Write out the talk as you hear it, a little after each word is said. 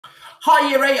Hi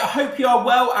Year 8, I hope you are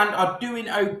well and are doing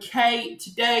okay.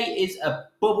 Today is a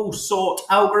bubble sort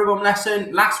algorithm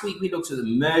lesson. Last week we looked at the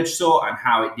merge sort and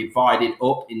how it divided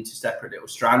up into separate little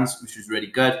strands, which was really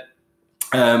good.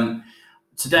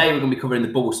 Today we're going to be covering the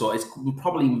bubble sort. It's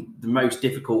probably the most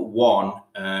difficult one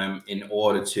in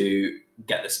order to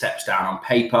get the steps down on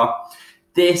paper.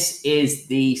 This is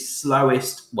the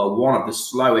slowest, well, one of the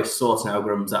slowest sorting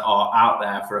algorithms that are out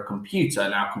there for a computer.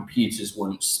 Now, computers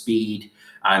want speed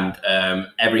and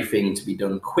everything to be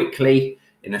done quickly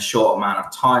in a short amount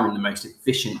of time, in the most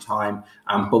efficient time,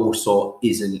 and bubble sort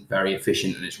isn't very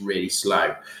efficient and it's really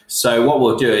slow. So what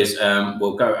we'll do is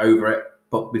we'll go over it,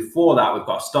 but before that we've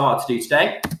got a start to do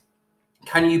today.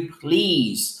 Can you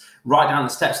please write down the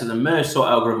steps of the merge sort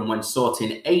algorithm when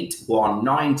sorting 8, 1,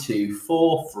 9, 2,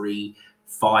 4, 3,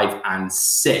 5, and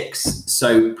 6.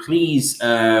 So please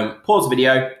pause the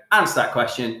video, answer that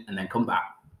question, and then come back.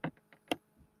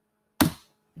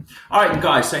 All right,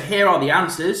 guys, so here are the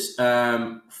answers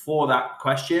for that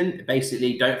question.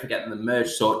 Basically, don't forget that the merge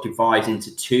sort divides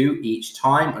into 2 each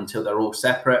time until they're all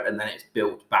separate, and then it's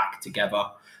built back together,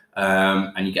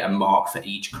 and you get a mark for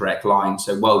each correct line.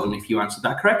 So well done if you answered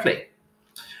that correctly.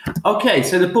 Okay,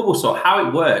 so the bubble sort, how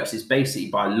it works is basically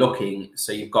by looking.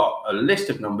 So you've got a list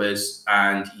of numbers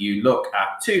and you look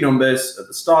at 2 numbers at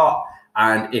the start,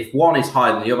 and if one is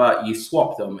higher than the other, you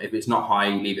swap them. If it's not high,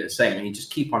 you leave it the same, and you just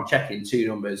keep on checking 2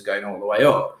 numbers going all the way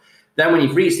up. Then when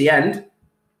you've reached the end,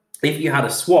 if you had a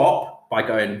swap by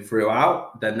going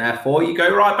throughout, then therefore you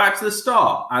go right back to the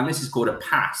start, and this is called a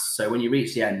pass. So when you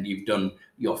reach the end, you've done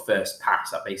your first pass.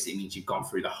 That basically means you've gone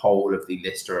through the whole of the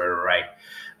list or array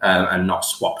and not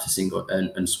swapped a single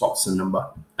and swapped a number.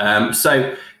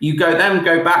 So you go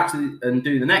back to and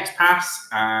do the next pass,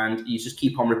 and you just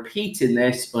keep on repeating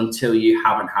this until you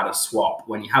haven't had a swap.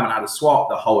 When you haven't had a swap,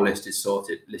 the whole list is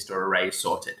sorted, list or array is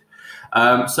sorted.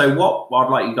 So what I'd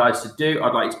like you guys to do,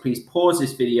 I'd like you to please pause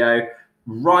this video,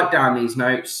 write down these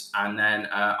notes, and then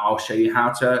I'll show you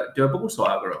how to do a bubble sort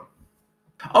algorithm.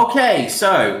 Okay,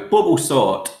 so bubble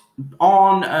sort.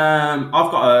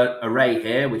 I've got an array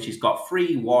here which has got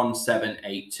 3, 1, 7,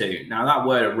 8, 2. Now that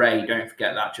word array, don't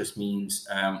forget, that just means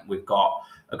we've got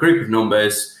a group of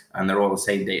numbers and they're all the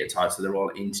same data type, so they're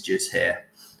all integers here.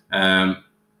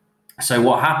 So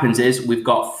what happens is we've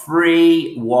got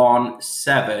 3, 1,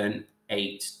 7,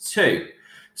 8, 2.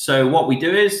 So what we do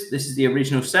is, this is the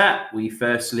original set. We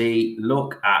firstly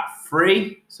look at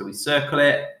 3, so we circle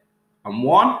it, and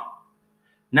 1.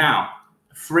 Now,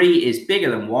 3 is bigger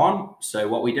than 1, so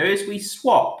what we do is we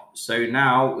swap. So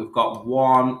now we've got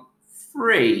 1,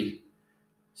 3,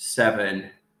 7,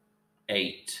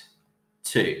 8,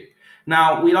 2.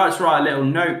 Now, we like to write a little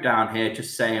note down here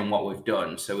just saying what we've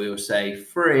done. So we will say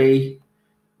 3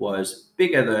 was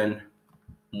bigger than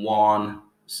 1,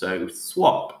 so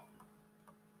swap.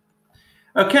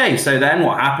 Okay, so then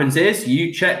what happens is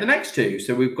you check the next 2.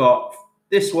 So we've got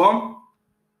this one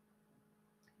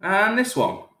and this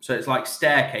one. So it's like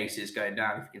staircases going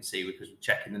down, if you can see, because we're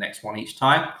checking the next one each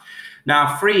time.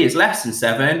 Now 3 is less than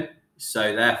 7,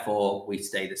 so therefore we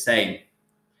stay the same.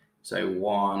 So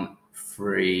 1,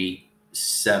 3,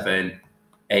 7,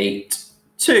 8,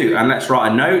 2. And let's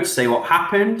write a note, say what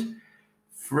happened.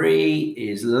 3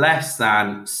 is less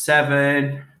than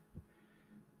 7.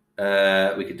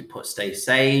 We could put stay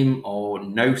same or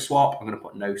no swap. I'm going to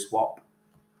put no swap.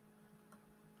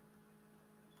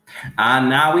 And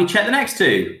now we check the next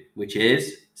 2, which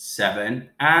is 7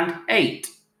 and 8.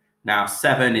 Now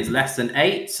 7 is less than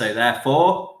 8, so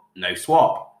therefore no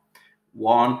swap.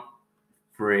 1,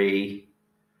 3,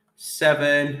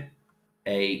 7,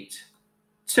 8,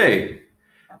 2.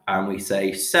 And we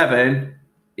say 7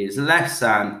 is less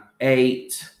than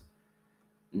 8,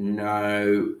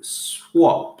 no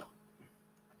swap.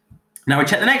 Now we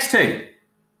check the next 2,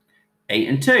 8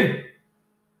 and 2.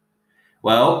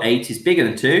 Well, 8 is bigger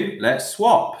than 2. Let's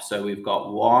swap. So we've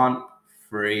got 1,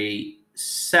 3,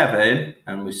 7,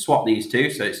 and we swap these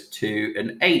 2. So it's 2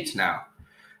 and 8 now.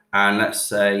 And let's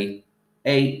say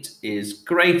 8 is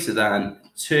greater than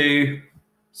 2,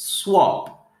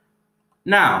 swap.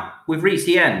 Now, we've reached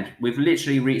the end. We've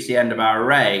literally reached the end of our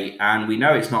array, and we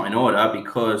know it's not in order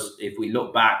because if we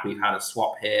look back, we've had a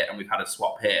swap here and we've had a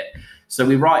swap here. So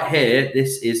we write here,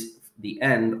 this is the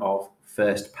end of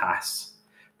first pass.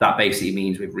 That basically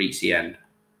means we've reached the end.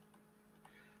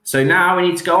 So now we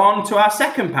need to go on to our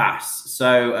second pass.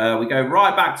 So we go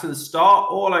right back to the start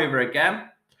all over again,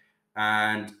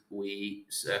 and we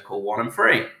circle 1 and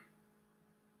 3.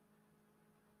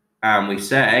 And we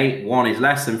say 1 is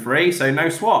less than 3, so no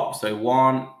swap. So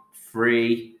 1,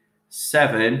 3,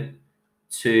 7,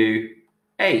 2,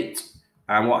 8.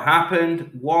 And what happened?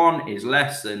 1 is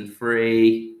less than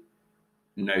 3,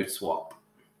 no swap.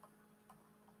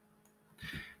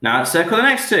 Now let's circle the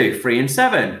next two, 3 and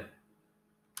 7.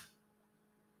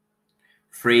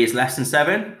 3 is less than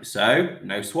 7, so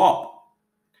no swap.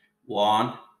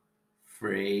 1,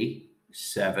 3,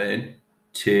 7,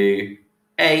 2,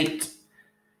 8.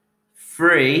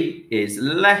 3 is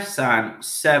less than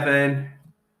 7,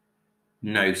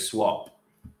 no swap.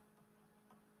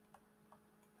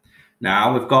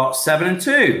 Now we've got 7 and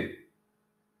 2.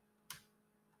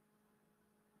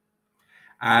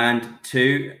 And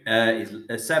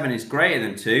 7 is greater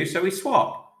than 2, so we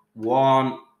swap.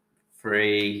 1,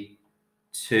 3,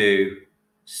 2,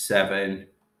 7,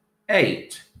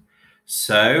 8.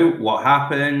 So what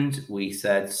happened? We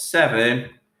said 7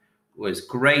 was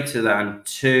greater than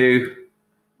 2,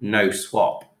 no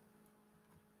swap.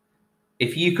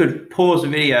 If you could pause the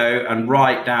video and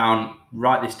write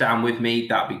this down with me,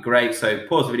 that'd be great. So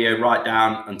pause the video, write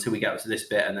down until we get to this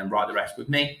bit, and then write the rest with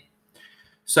me.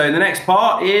 So the next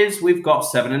part is we've got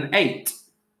 7 and 8.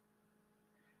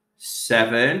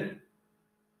 7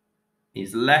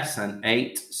 is less than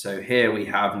 8, so here we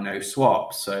have no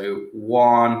swap. So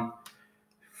 1,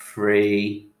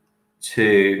 3,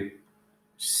 2,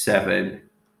 7,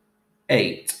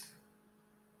 8.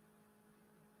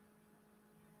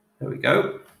 There we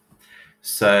go.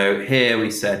 So here we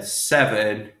said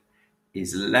 7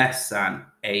 is less than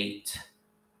 8,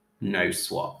 no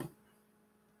swap.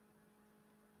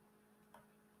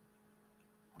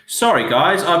 Sorry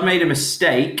guys, I've made a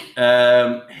mistake.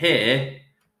 Here,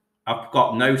 I've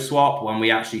got no swap when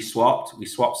we actually swapped. We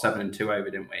swapped 7 and 2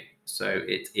 over, didn't we? So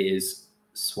it is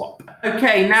swap.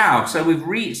 Okay, now, so we've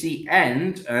reached the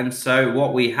end. And so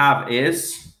what we have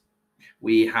is,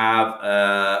 we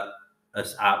have,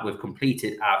 we've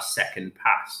completed our second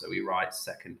pass. So we write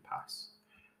second pass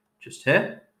just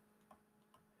here.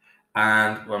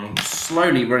 And I'm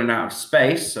slowly running out of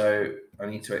space, so I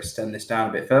need to extend this down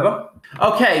a bit further.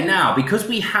 Okay, now, because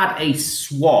we had a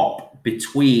swap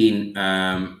between,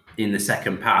 in the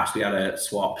second pass, we had a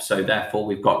swap, so therefore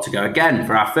we've got to go again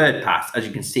for our third pass. As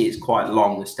you can see, it's quite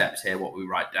long, the steps here, what we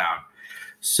write down.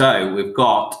 So we've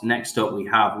got, next up, we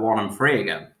have 1 and 3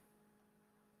 again.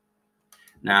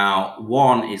 Now,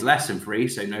 1 is less than 3,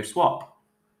 so no swap.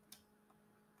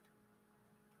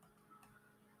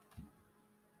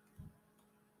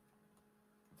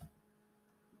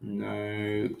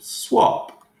 No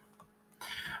swap.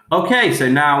 Okay, so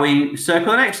now we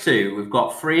circle the next two. We've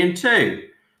got 3 and 2.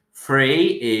 3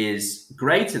 is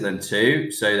greater than 2,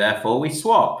 so therefore we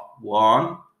swap.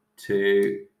 1,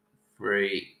 2,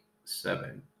 3,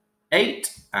 7,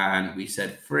 8. And we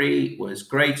said 3 was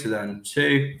greater than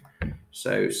 2,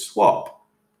 so swap.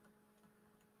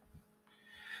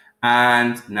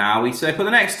 And now we circle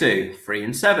the next two, 3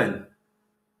 and 7.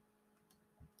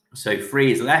 So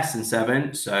 3 is less than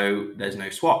 7, so there's no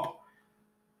swap.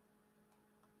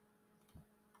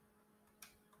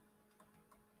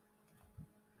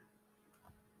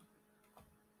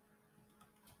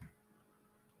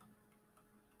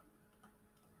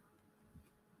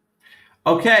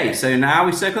 Okay, so now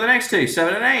we circle the next two,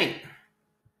 7 and 8.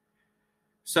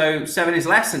 So 7 is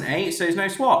less than 8, so there's no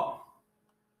swap.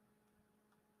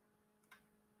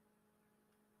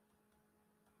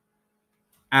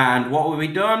 And what have we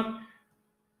done?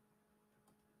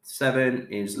 7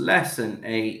 is less than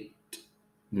 8,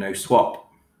 no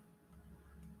swap.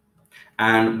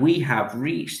 And we have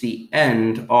reached the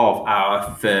end of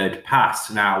our third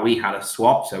pass. Now we had a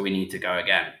swap, so we need to go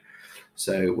again.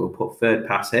 So we'll put third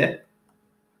pass here.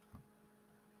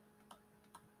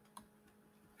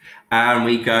 And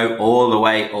we go all the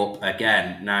way up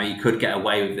again. Now you could get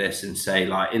away with this and say,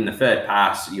 like, in the third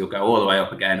pass, you'll go all the way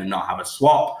up again and not have a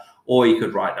swap, or you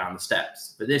could write down the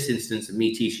steps. For this instance of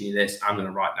me teaching you this, I'm going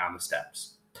to write down the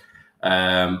steps.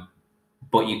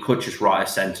 But you could just write a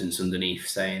sentence underneath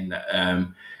saying that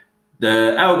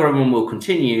the algorithm will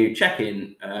continue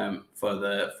checking for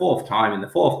the 4th time. In the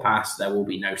 4th pass, there will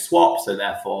be no swap, so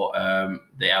therefore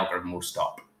the algorithm will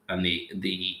stop and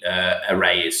the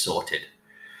array is sorted.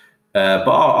 But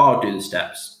I'll do the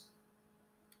steps.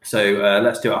 So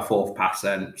let's do our 4th pass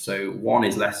then. So 1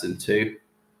 is less than 2,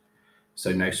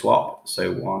 so no swap.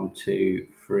 So 1, 2,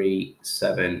 3,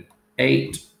 7,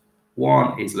 8.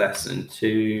 1 is less than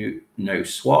 2, no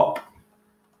swap.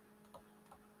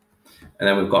 And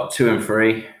then we've got 2 and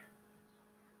 3.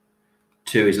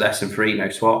 2 is less than 3, no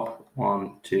swap.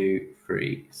 1, 2,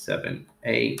 3, 7,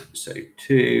 8. So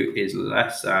 2 is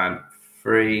less than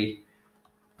 3,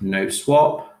 no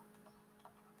swap.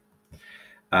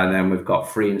 And then we've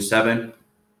got 3 and 7.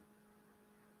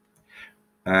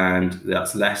 and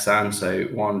that's less than. So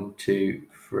 1, 2,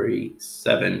 3,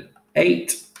 7,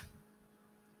 8.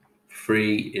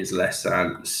 3 is less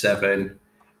than 7,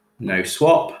 no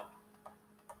swap.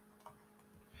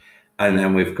 And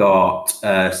then we've got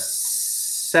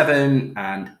 7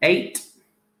 and 8.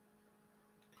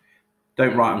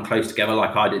 Don't write them close together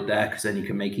like I did there, because then you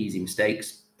can make easy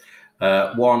mistakes.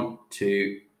 1,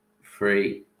 2,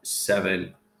 3,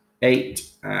 7,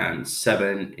 8, and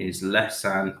 7 is less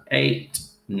than 8,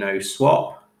 no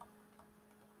swap.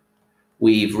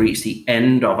 We've reached the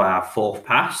end of our fourth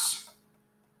pass.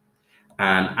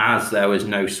 And as there was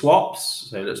no swaps,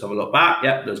 so let's have a look back.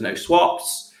 Yep, there's no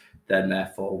swaps. Then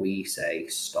therefore we say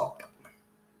stop.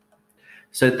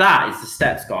 So that is the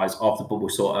steps, guys, of the bubble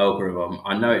sort algorithm.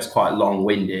 I know it's quite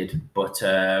long-winded, but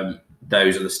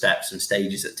those are the steps and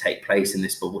stages that take place in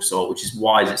this bubble sort, which is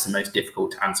why it's the most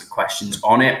difficult to answer questions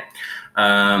on it.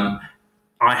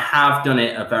 I have done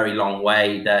it a very long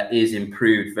way. There is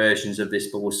improved versions of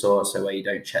this bubble sort, so where you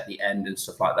don't check the end and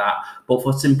stuff like that. But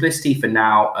for simplicity for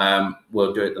now,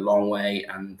 we'll do it the long way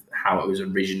and how it was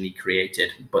originally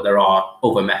created. But there are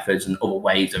other methods and other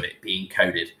ways of it being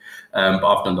coded. But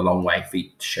I've done the long way to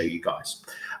show you guys.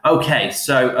 Okay,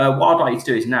 so what I'd like you to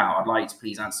do is now, I'd like you to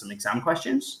please answer some exam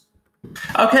questions.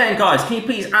 Okay, and guys, can you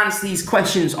please answer these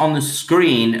questions on the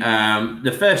screen?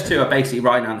 The first two are basically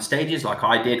writing down the stages like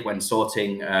I did when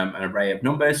sorting an array of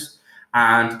numbers.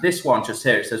 And this one just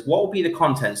here, it says, what will be the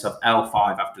contents of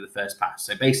L5 after the first pass?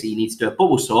 So basically you need to do a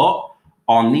bubble sort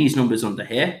on these numbers under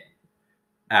here.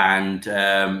 And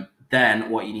then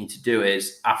what you need to do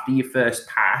is after your first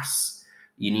pass,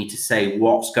 you need to say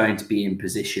what's going to be in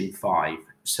position 5.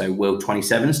 So will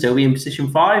 27 still be in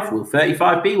position 5? Will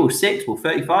 35 be? Will 6? Will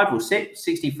 35? Will 6?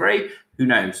 63? Who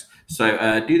knows?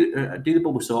 So do the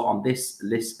bubble sort on this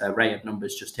list array of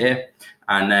numbers just here.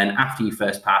 And then after your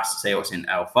first pass, say what's in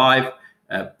L5.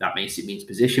 That means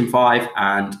position 5.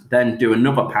 And then do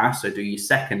another pass. So do your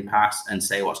second pass and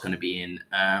say what's going to be in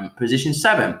position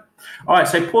 7. All right,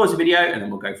 so pause the video and then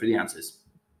we'll go through the answers.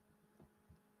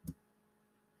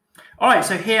 All right,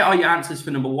 so here are your answers for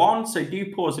number 1. So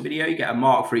do pause the video, you get a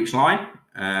mark for each line.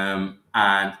 And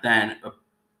then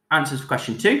answers for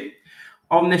question 2.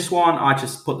 On this one, I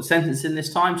just put the sentence in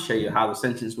this time to show you how the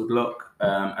sentence would look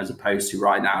as opposed to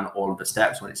writing down all of the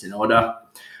steps when it's in order.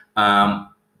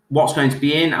 What's going to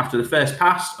be in after the first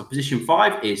pass of position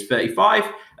 5 is 35.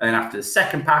 And then after the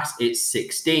second pass, it's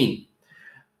 16.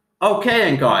 Okay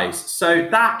then, guys, so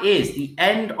that is the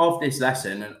end of this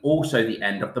lesson and also the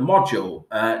end of the module.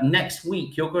 Next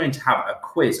week, you're going to have a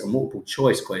quiz, a multiple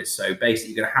choice quiz. So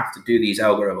basically, you're going to have to do these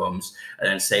algorithms and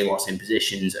then say what's in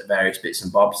positions at various bits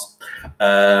and bobs.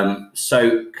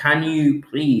 So can you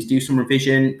please do some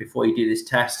revision before you do this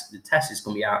test? The test is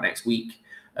going to be out next week.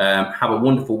 Have a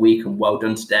wonderful week and well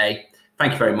done today.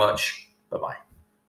 Thank you very much. Bye-bye.